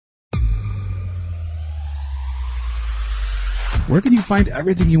Where can you find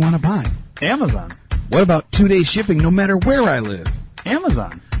everything you want to buy? Amazon. What about 2-day shipping no matter where I live?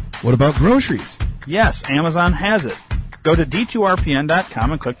 Amazon. What about groceries? Yes, Amazon has it. Go to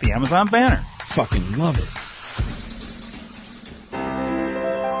d2rpn.com and click the Amazon banner. Fucking love it.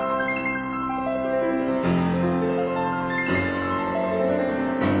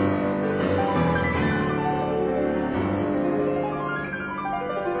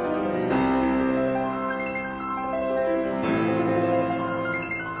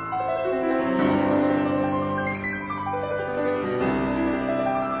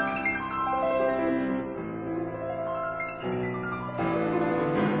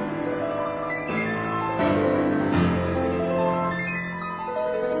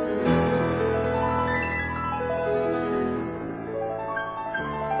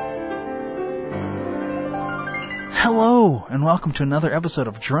 Hello, and welcome to another episode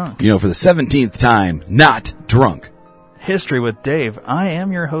of Drunk. You know, for the 17th time, not drunk. History with Dave. I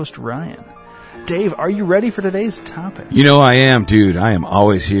am your host, Ryan. Dave, are you ready for today's topic? You know I am, dude. I am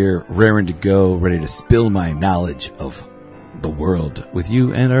always here, raring to go, ready to spill my knowledge of the world with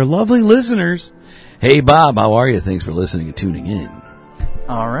you and our lovely listeners. Hey, Bob, how are you? Thanks for listening and tuning in.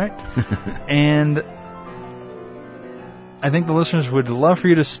 All right. And I think the listeners would love for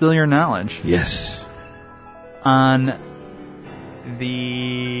you to spill your knowledge. Yes. On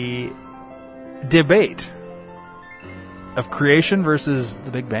the debate of creation versus the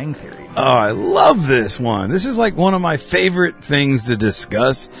Big Bang Theory. Oh, I love this one. This is like one of my favorite things to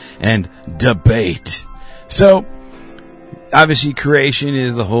discuss and debate. So, obviously creation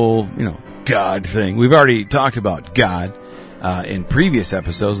is the whole, God thing. We've already talked about God in previous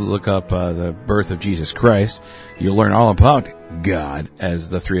episodes. Look up the birth of Jesus Christ. You'll learn all about God, as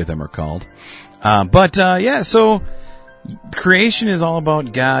the three of them are called. So creation is all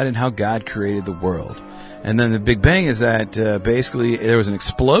about God and how God created the world. And then the Big Bang is that basically there was an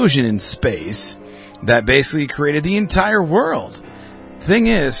explosion in space that basically created the entire world. Thing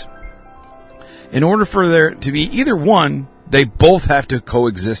is, in order for there to be either one, they both have to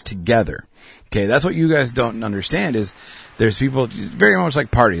coexist together. Okay, that's what you guys don't understand is there's people very much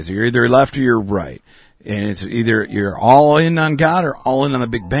like parties. You're either left or you're right. And it's either you're all in on God or all in on the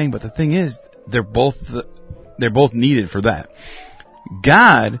Big Bang. But the thing is, they're both needed for that.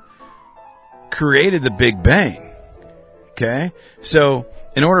 God created the Big Bang. Okay? So,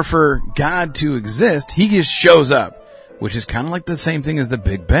 in order for God to exist, he just shows up, which is kind of like the same thing as the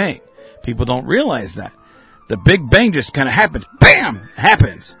Big Bang. People don't realize that. The Big Bang just kind of happens. Bam!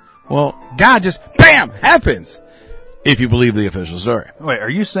 Happens. Well, God just, bam! Happens. If you believe the official story. Wait, are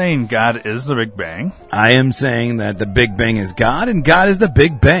you saying God is the Big Bang? I am saying that the Big Bang is God and God is the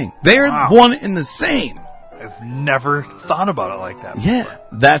Big Bang. They are one and the same. I've never thought about it like that before. Yeah,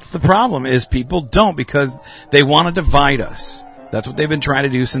 that's the problem is people don't because they want to divide us. That's what they've been trying to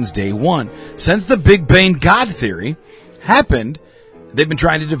do since day one. Since the Big Bang God theory happened, they've been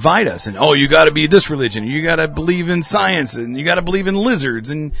trying to divide us. And, you got to be this religion. You got to believe in science and you got to believe in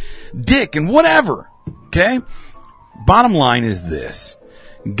lizards and dick and whatever. Okay? Bottom line is this.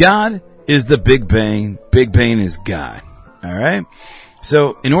 God is the Big Bang. Big Bang is God. All right?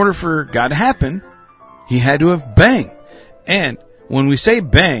 So, in order for God to happen, he had to have bang. And when we say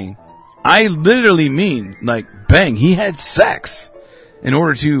bang, I literally mean like bang. He had sex in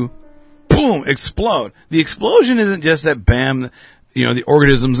order to, boom, explode. The explosion isn't just that bam, the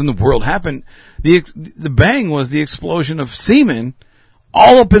organisms in the world happened. The bang was the explosion of semen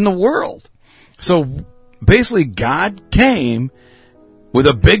all up in the world. So, basically, God came with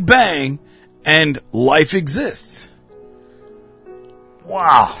a big bang, and life exists.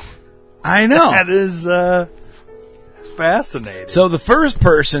 Wow. I know. That is fascinating. So the first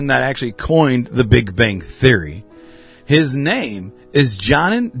person that actually coined the Big Bang Theory, his name is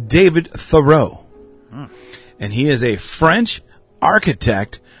John David Thoreau. And he is a French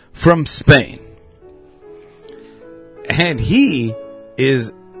architect from Spain. And he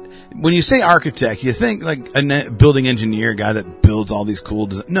is... When you say architect, you think like a building engineer, guy that builds all these cool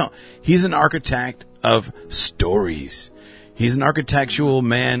designs. No, he's an architect of stories. He's an architectural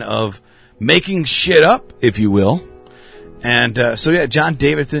man of making shit up, if you will. And John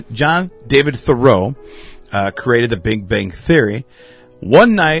David Thoreau created the Big Bang Theory.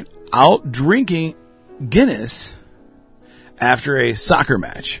 One night, out drinking Guinness after a soccer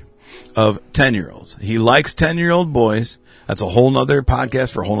match of 10-year-olds. He likes 10-year-old boys. That's a whole nother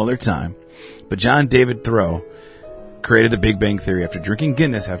podcast for a whole nother time. But John David Thoreau created the Big Bang Theory after drinking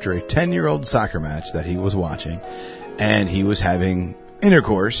Guinness after a 10-year-old soccer match that he was watching. And he was having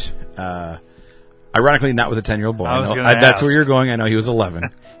intercourse, ironically not with a 10-year-old boy. That's where you're going. I know he was 11.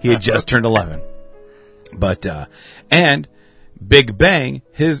 He had just turned 11. But, and Big Bang,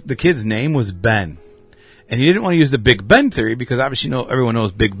 the kid's name was Ben. And he didn't want to use the Big Ben theory because obviously everyone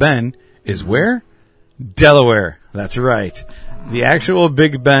knows Big Ben is where? Delaware. That's right. The actual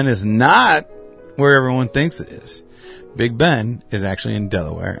Big Ben is not where everyone thinks it is. Big Ben is actually in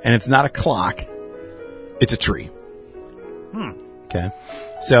Delaware. And it's not a clock. It's a tree. Okay.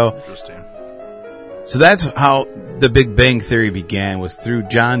 Interesting. So that's how the Big Bang Theory began, was through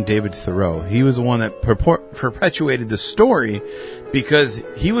John David Thoreau. He was the one that perpetuated the story because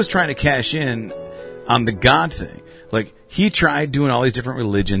he was trying to cash in on the God thing. Like, he tried doing all these different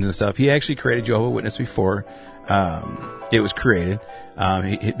religions and stuff. He actually created Jehovah's Witness before it was created.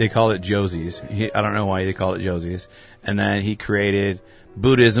 They called it Josie's. I don't know why they called it Josie's. And then he created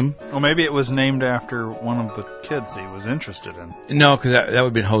Buddhism. Well, maybe it was named after one of the kids he was interested in. No, because that would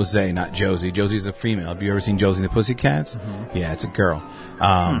have been Jose, not Josie. Josie's a female. Have you ever seen Josie and the Pussycats? Mm-hmm. Yeah, it's a girl.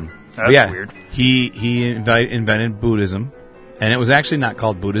 That's weird. He invented Buddhism, and it was actually not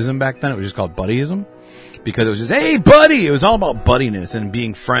called Buddhism back then. It was just called Buddyism, because it was just, hey, buddy! It was all about buddiness and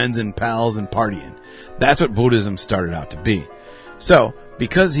being friends and pals and partying. That's what Buddhism started out to be. So,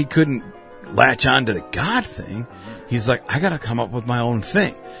 because he couldn't latch on to the God thing, he's like, I gotta come up with my own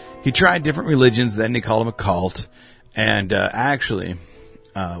thing. He tried different religions, then they called him a cult. And actually,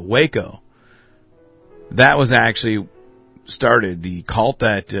 Waco, that was actually started, the cult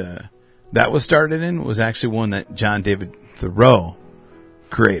that was started in was actually one that John David Thoreau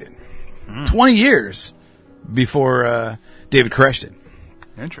created. 20 years before David Koresh did.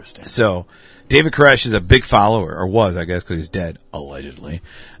 Interesting. So, David Koresh is a big follower, or was, I guess, because he's dead, allegedly.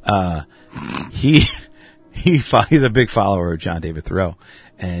 He's a big follower of John David Thoreau,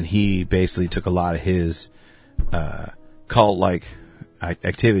 and he basically took a lot of his cult-like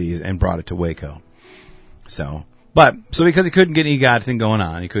activities and brought it to Waco. So because he couldn't get any God thing going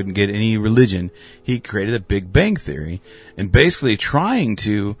on, he couldn't get any religion, he created a Big Bang Theory, and basically trying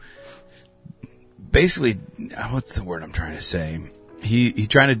to, what's the word I'm trying to say? He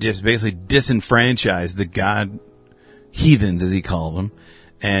trying to just basically disenfranchise the God heathens, as he called them,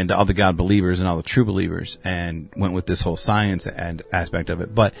 and all the God believers and all the true believers, and went with this whole science and aspect of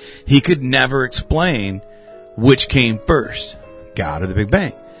it. But he could never explain which came first, God or the Big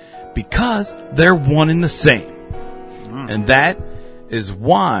Bang, because they're one and the same. And that is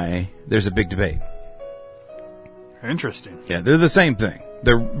why there's a big debate. Interesting. Yeah, they're the same thing.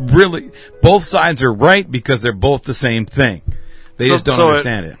 They're really, both sides are right because they're both the same thing. They just don't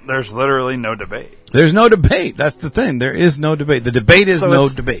understand it. There's literally no debate. There's no debate. That's the thing. There is no debate. The debate is no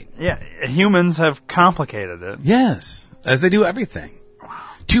debate. Yeah, humans have complicated it. Yes, as they do everything.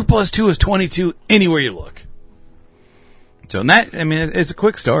 2 + 2 is 22 anywhere you look. So that, I mean, it's a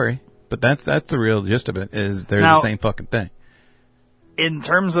quick story, but that's the real gist of it, is they're the same fucking thing. In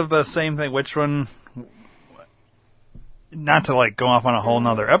terms of the same thing, which one, not to like go off on a whole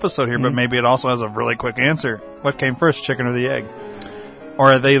nother episode here, but maybe it also has a really quick answer. What came first, chicken or the egg?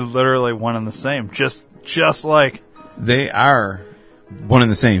 Or are they literally one and the same? Just like... They are one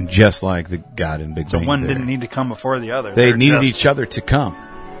and the same, just like the God and Big Bang So one Theory. didn't need to come before the other. They needed each other to come.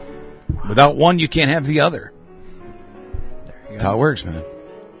 Without one, you can't have the other. That's how it works, man.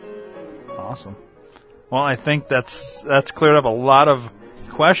 Awesome. Well, I think that's cleared up a lot of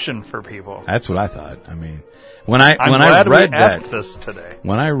question for people. That's what I thought. I mean, when I glad read we that, asked this today.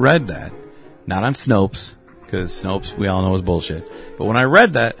 when I read that, not on Snopes, because Snopes we all know is bullshit, but when I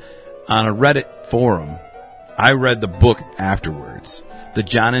read that on a Reddit forum, I read the book afterwards, the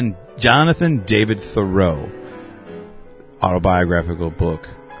Jonathan David Thoreau autobiographical book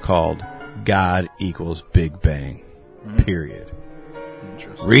called God Equals Big Bang. Period.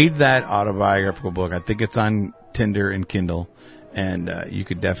 Read that autobiographical book. I think it's on Tinder and Kindle, and you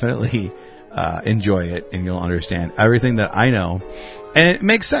could definitely enjoy it, and you'll understand everything that I know, and it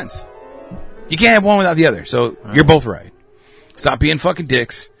makes sense. You can't have one without the other, so you're both right. Stop being fucking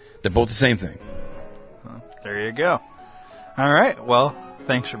dicks. They're both the same thing. There you go. All right. Well,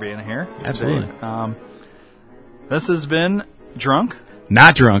 thanks for being here. Absolutely. Dave. This has been Drunk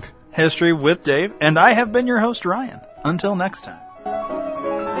Not Drunk. History with Dave, and I have been your host, Ryan. Until next time.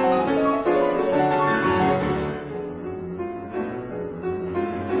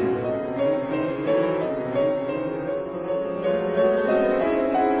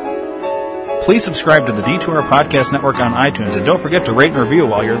 Please subscribe to the D2R Podcast Network on iTunes, and don't forget to rate and review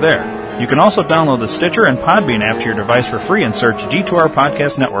while you're there. You can also download the Stitcher and Podbean app to your device for free and search D2R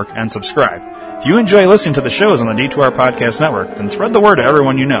Podcast Network and subscribe. If you enjoy listening to the shows on the D2R Podcast Network, then spread the word to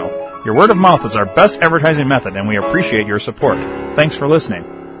everyone you know. Your word of mouth is our best advertising method, and we appreciate your support. Thanks for listening.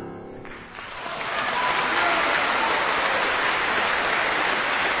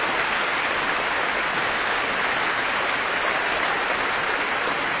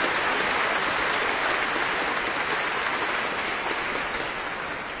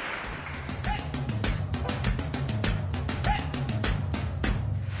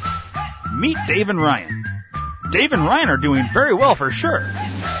 Meet Dave and Ryan. Dave and Ryan are doing very well for sure.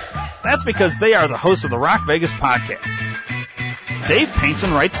 That's because they are the hosts of the Rock Vegas podcast. Dave paints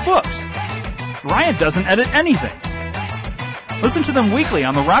and writes books. Ryan doesn't edit anything. Listen to them weekly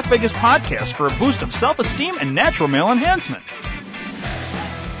on the Rock Vegas podcast for a boost of self-esteem and natural male enhancement.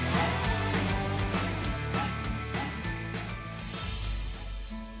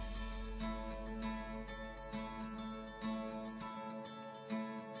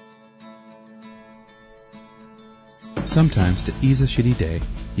 Sometimes to ease a shitty day,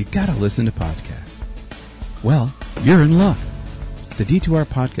 you gotta listen to podcasts. Well, you're in luck. The D2R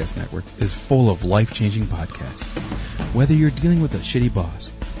Podcast Network is full of life-changing podcasts. Whether you're dealing with a shitty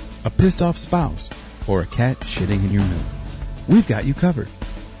boss, a pissed-off spouse, or a cat shitting in your milk, we've got you covered.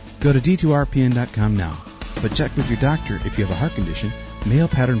 Go to D2RPN.com now, but check with your doctor if you have a heart condition, male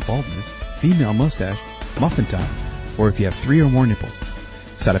pattern baldness, female mustache, muffin top, or if you have 3 or more nipples.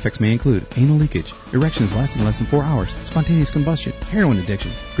 Side effects may include anal leakage, erections lasting less than 4 hours, spontaneous combustion, heroin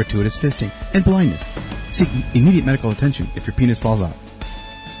addiction, gratuitous fisting, and blindness. Seek immediate medical attention if your penis falls out.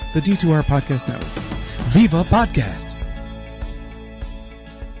 The D2R Podcast Network. Viva Podcast!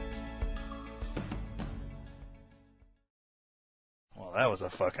 Well, that was a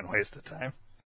fucking waste of time.